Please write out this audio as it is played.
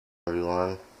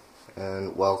Everyone,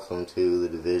 and welcome to The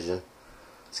Division.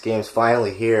 This game's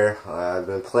finally here. I've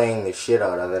been playing the shit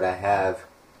out of it. I have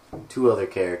 2 other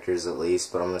characters at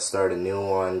least, but I'm going to start a new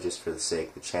one just for the sake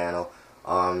of the channel.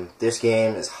 This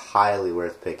game is highly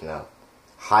worth picking up.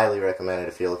 Highly recommend it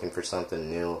if you're looking for something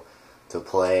new to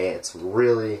play. It's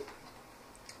really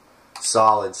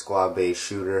solid squad-based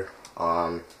shooter.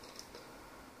 So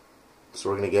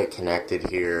we're going to get connected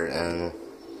here, and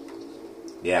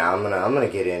yeah, I'm gonna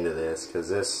get into this because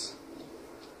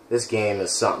this game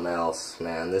is something else,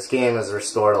 man. This game has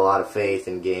restored a lot of faith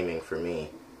in gaming for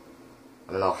me.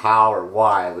 I don't know how or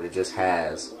why, but it just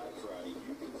has.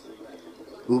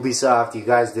 Ubisoft, you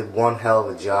guys did one hell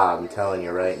of a job, I'm telling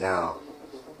you right now.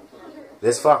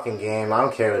 This fucking game, I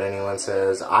don't care what anyone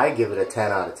says, I give it a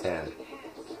 10 out of 10.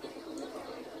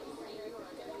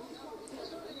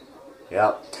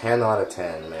 Yep, 10 out of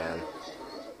 10, man.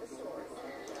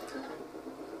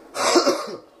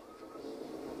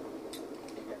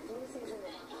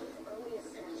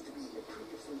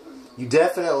 You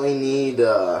definitely need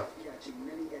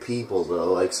people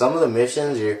though. Like some of the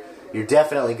missions, you're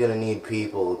definitely gonna need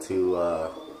people to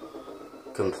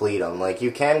complete them. Like you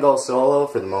can go solo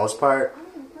for the most part,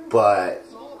 but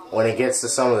when it gets to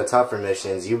some of the tougher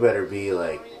missions, you better be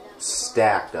like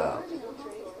stacked up.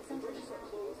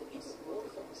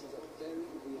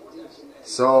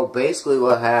 So basically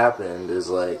what happened is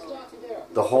like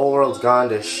the whole world's gone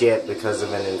to shit because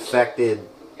of an infected...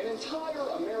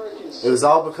 It was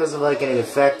all because of like an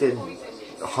infected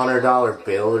 $100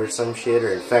 bill or some shit,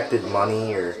 or infected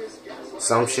money or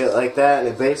some shit like that, and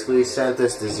it basically sent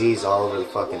this disease all over the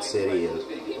fucking city, and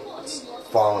it's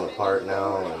falling apart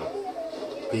now,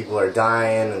 and people are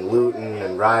dying and looting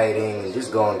and rioting and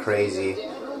just going crazy.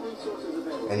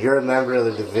 And you're a member of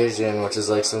the Division, which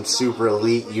is like some super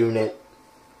elite unit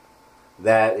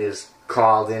that is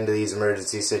called into these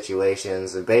emergency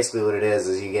situations, and basically what it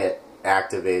is you get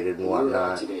activated and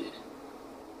whatnot.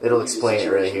 It'll explain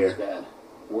it right here. Bad.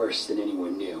 Worse than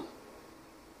anyone knew.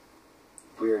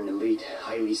 We're an elite,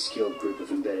 highly skilled group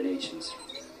of embedded agents.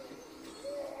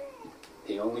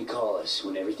 They only call us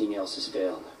when everything else has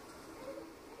failed.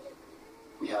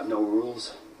 We have no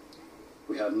rules.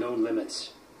 We have no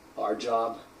limits. Our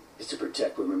job is to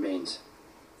protect what remains.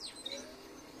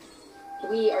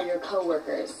 We are your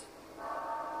co-workers.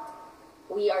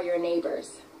 We are your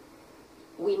neighbors.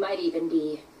 We might even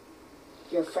be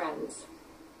your friends.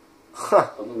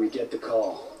 But when we get the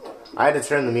call... I had to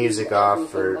turn the music off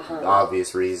for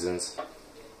obvious reasons.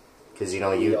 Because, you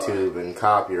know, YouTube and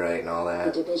copyright and all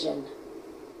that. The Division.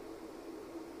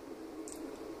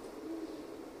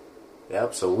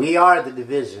 Yep, so we are the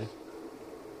Division.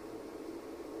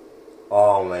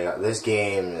 Oh my god, this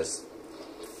game is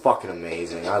fucking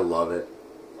amazing. I love it.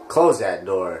 Close that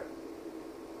door.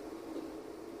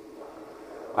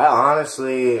 I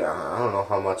honestly, I don't know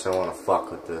how much I want to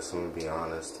fuck with this, I'm gonna be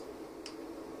honest.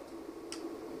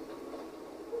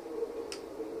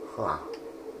 Huh.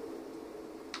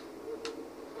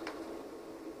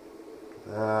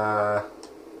 I'm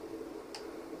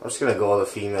just gonna go with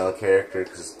a female character,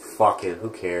 because fuck it, who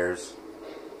cares?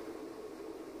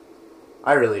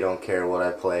 I really don't care what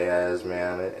I play as,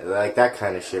 man. Like, that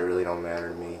kind of shit really don't matter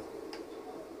to me.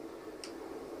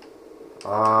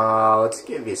 Let's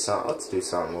give you some. Let's do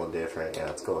something a little different. Yeah,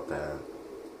 let's go with that.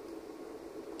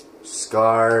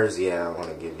 Scars. Yeah, I want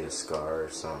to give you a scar or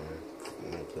something.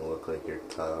 Make you look like you're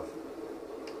tough.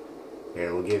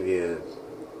 Here, we'll give you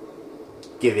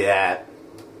that.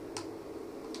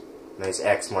 Nice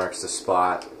X marks the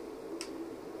spot.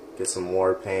 Get some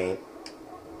war paint.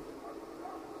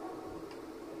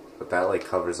 But that like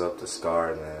covers up the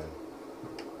scar, man.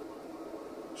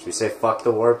 Should we say fuck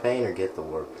the war paint or get the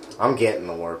war paint? I'm getting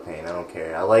the war paint, I don't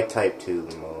care. I like type 2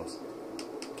 the most.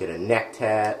 Get a neck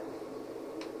tat.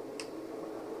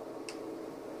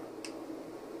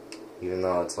 Even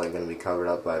though it's like going to be covered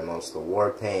up by most of the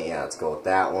war paint. Yeah, let's go with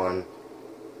that one.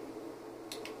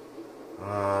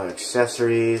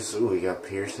 Accessories. Ooh, we got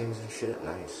piercings and shit.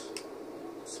 Nice.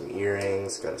 Some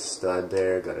earrings. Got a stud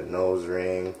there. Got a nose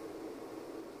ring.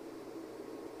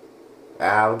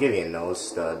 I'll give you a nose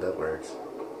stud. That works.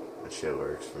 That shit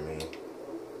works for me.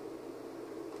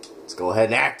 Let's go ahead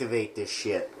and activate this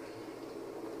shit.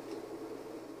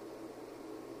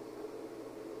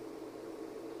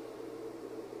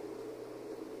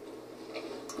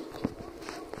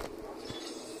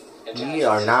 We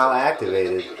are now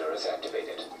activated. Computer is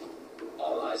activated.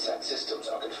 All ISAC systems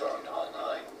are confirmed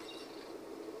online.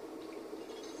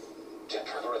 Take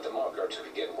cover at the marker to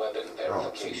begin weapon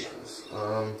verification.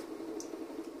 Oh,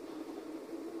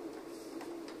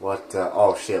 what?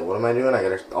 Oh shit! What am I doing? I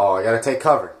gotta take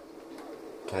cover.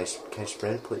 Can I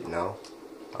sprint, please? No.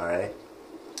 Alright.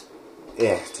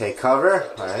 Yeah, take cover.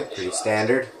 Alright, pretty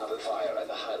standard. Open fire at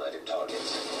the highlighted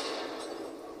targets.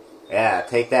 Yeah,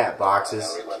 take that, boxes.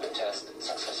 Primary weapon test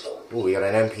successful. Ooh, we got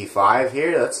an MP5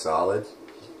 here. That's solid.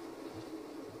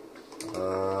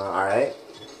 Alright.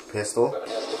 Pistol. Weapon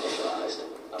has been neutralized.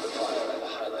 Open fire at the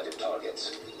highlighted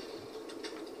targets.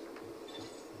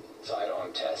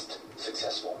 Sidearm test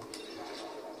successful.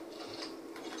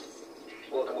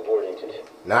 Welcome aboard, Agent.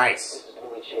 Nice. This is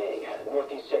Louis Chang,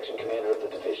 Northeast Section Commander of the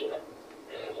Division.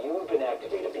 You have been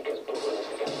activated because Brooklyn has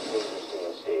become dangerously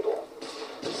unstable.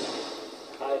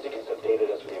 Isaac has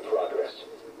updated us with your progress.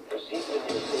 Proceed to the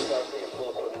nearest safe house for your full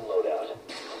equipment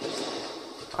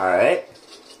loadout. Alright.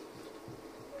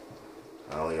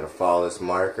 Now we gotta follow this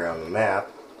marker on the map.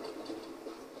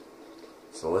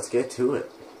 So let's get to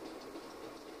it.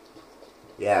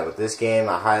 Yeah, but this game,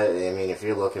 I mean, if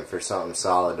you're looking for something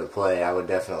solid to play, I would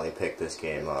definitely pick this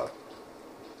game up.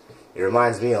 It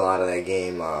reminds me a lot of that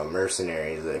game,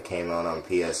 Mercenaries, that came out on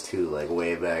PS2, like,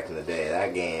 way back in the day.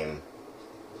 That game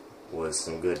was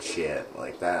some good shit.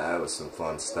 Like, that was some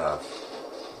fun stuff.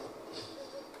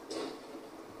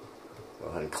 Go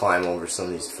ahead and climb over some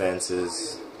of these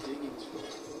fences.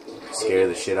 Scare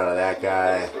the shit out of that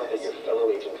guy.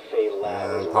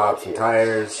 And pop some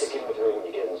tires.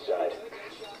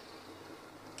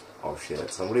 Oh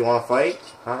shit, somebody wanna fight?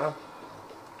 Huh?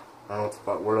 I don't know what the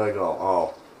fuck, where do I go?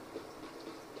 Oh.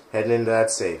 Heading into that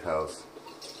safe house.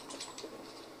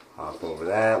 Hop over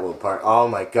that, we'll park. Oh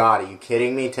my god, are you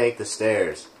kidding me? Take the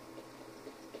stairs.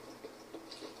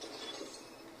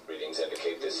 Readings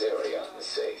indicate this area is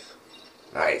safe.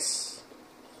 Nice.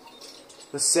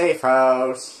 The safe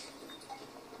house.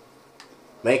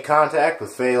 Make contact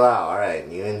with Fei Lao. Alright,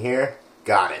 you in here?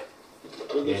 Got it.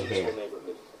 We're in here. Neighborhood.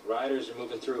 Riders are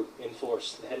moving through, in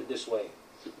force, headed this way.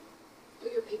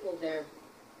 Put your people there.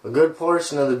 A good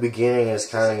portion of the beginning is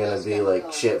kind of going to be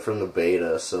like shit from the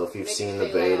beta, so if you've seen the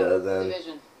beta, then,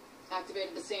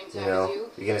 you know,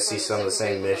 you're going to see some of the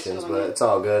same missions, but it's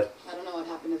all good. I don't know what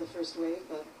happened to the first wave,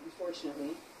 but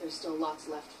unfortunately, there's still lots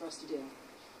left for us to do.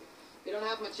 We don't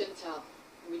have much intel,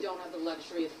 and we don't have the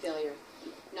luxury of failure.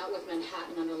 Not with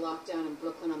Manhattan under lockdown and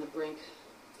Brooklyn on the brink.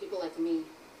 People like me,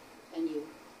 and you,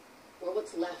 we're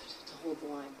what's left to hold the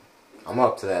line. I'm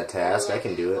up to that task. I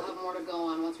can do it. We'll have more to go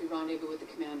on once we rendezvous with the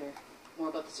commander. More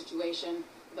about the situation,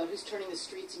 about who's turning the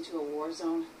streets into a war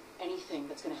zone. Anything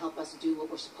that's going to help us do what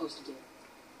we're supposed to do.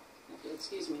 If you'll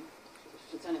excuse me,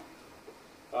 Lieutenant.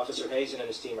 Officer Hazen and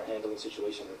his team are handling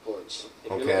situation reports.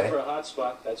 If Okay. you're looking for a hot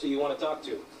spot, that's who you want to talk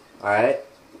to. Alright.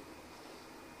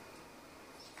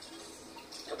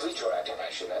 Complete your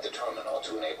activation at the terminal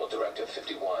to enable Directive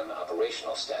 51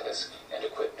 operational status and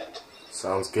equipment.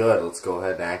 Sounds good. Let's go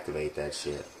ahead and activate that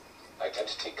shit.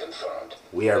 Identity confirmed.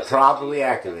 We are properly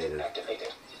activated.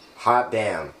 Activated. Hot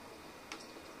damn.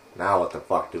 Now what the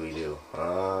fuck do we do?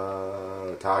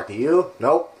 Talk to you?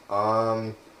 Nope.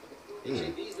 Oh,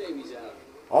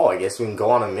 I guess we can go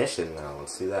on a mission now.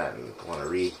 Let's do that. I want to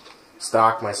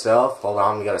restock myself. Hold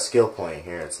on, we got a skill point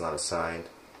here. It's not assigned.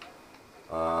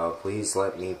 Please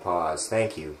let me pause.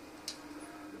 Thank you.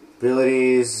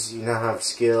 Abilities, you now have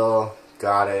skill.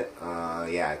 Got it.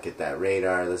 Yeah, get that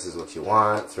radar. This is what you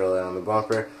want. Throw that on the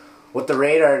bumper. What the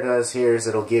radar does here is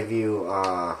it'll give you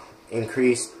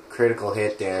increased critical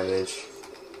hit damage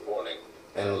Warning.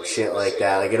 and shit like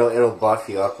that. Like it'll buff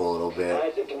you up a little bit.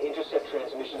 Isaac can intercept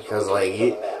transmissions Because like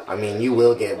you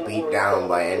will get beat down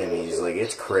by enemies. Like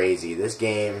it's crazy. This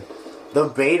game, the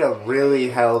beta really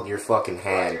held your fucking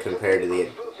hand compared to the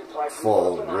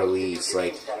full release.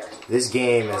 Like this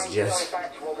game is just,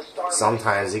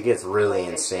 sometimes it gets really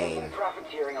insane. I'm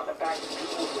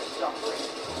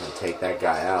gonna take that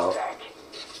guy out.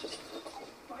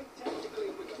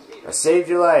 I saved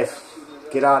your life.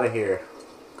 Get out of here.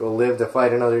 Go live to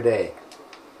fight another day.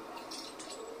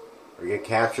 Or get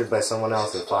captured by someone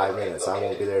else in 5 minutes. I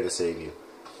won't be there to save you.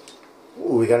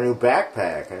 Ooh, we got a new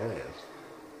backpack. Alright.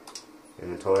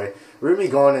 Inventory. We're going to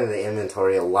be going into the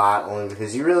inventory a lot, only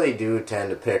because you really do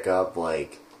tend to pick up,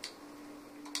 like,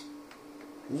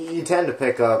 you tend to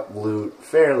pick up loot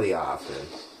fairly often.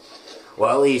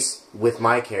 Well, at least with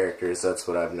my characters, that's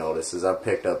what I've noticed, is I've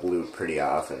picked up loot pretty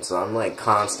often. So I'm, like,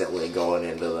 constantly going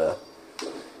into the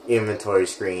inventory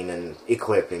screen and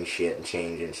equipping shit and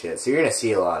changing shit. So you're going to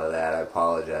see a lot of that. I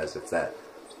apologize if that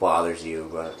bothers you,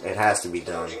 but it has to be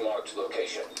done. Marked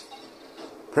location.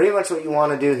 Pretty much what you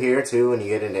want to do here, too, when you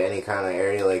get into any kind of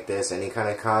area like this, any kind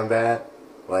of combat,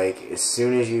 like, as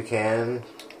soon as you can,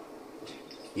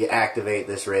 you activate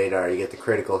this radar, you get the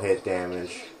critical hit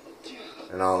damage,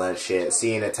 and all that shit.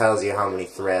 See, and it tells you how many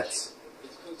threats.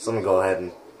 So I'm going to go ahead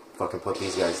and fucking put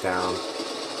these guys down.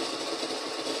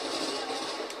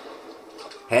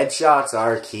 Headshots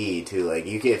are key too. Like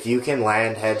if you can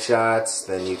land headshots,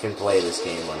 then you can play this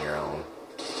game on your own.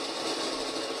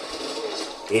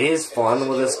 It is fun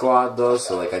with a squad though,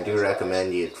 so like I do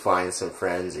recommend you find some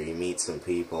friends or you meet some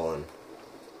people and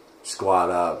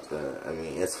squad up. I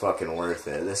mean, it's fucking worth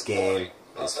it. This game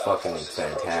is fucking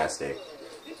fantastic.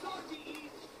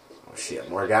 Oh shit,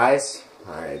 more guys?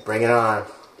 Alright, bring it on.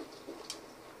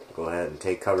 Go ahead and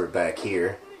take cover back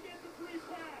here.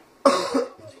 I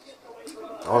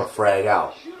want to frag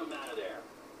out.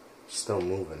 Still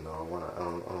moving though. I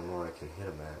don't know where I can hit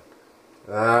him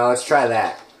at. Let's try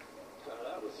that.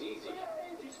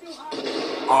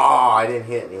 Oh, I didn't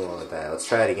hit anyone with that. Let's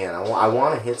try it again. I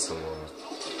want to hit someone.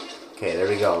 Okay, there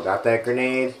we go. Got that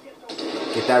grenade.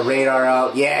 Get that radar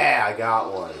out. Yeah, I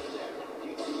got one.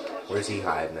 Where's he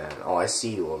hiding at? Oh, I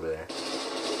see you over there.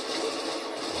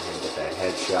 Get that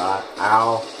headshot.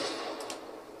 Ow.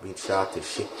 Being shot to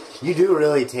shit. You do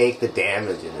really take the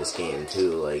damage in this game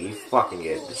too. Like, you fucking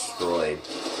get destroyed.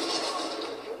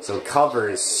 So cover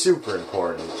is super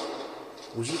important.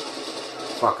 Would you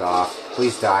fuck off?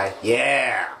 Please die.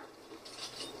 Yeah!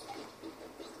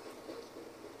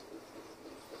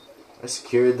 I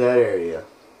secured that area.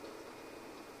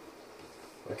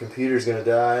 My computer's gonna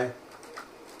die.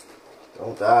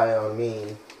 Don't die on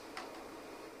me.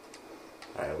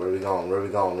 Alright, where are we going? Where are we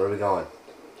going? Where are we going?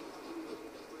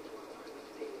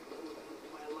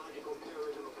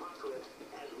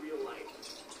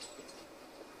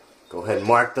 Go ahead and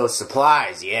mark those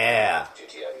supplies, yeah!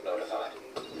 GTF notified.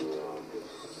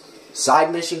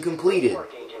 Side mission completed.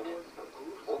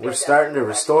 We're starting to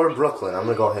restore Brooklyn. I'm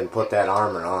gonna go ahead and put that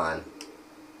armor on.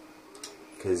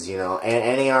 Because, you know,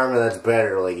 any armor that's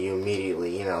better, like, you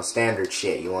immediately, you know, standard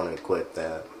shit, you want to equip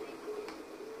that.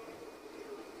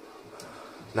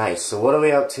 Nice, so what are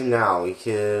we up to now? We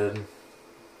could...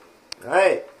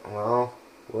 Alright, well,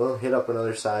 we'll hit up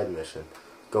another side mission.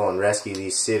 Go and rescue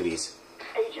these civvies.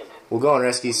 We'll go and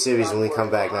rescue civvies when we come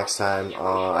back next time.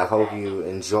 I hope you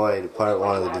enjoyed part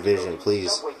 1 of The Division.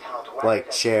 Please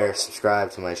like, share, subscribe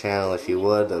to my channel if you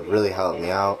would. That would really help me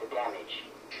out.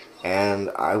 And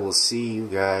I will see you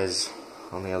guys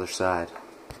on the other side.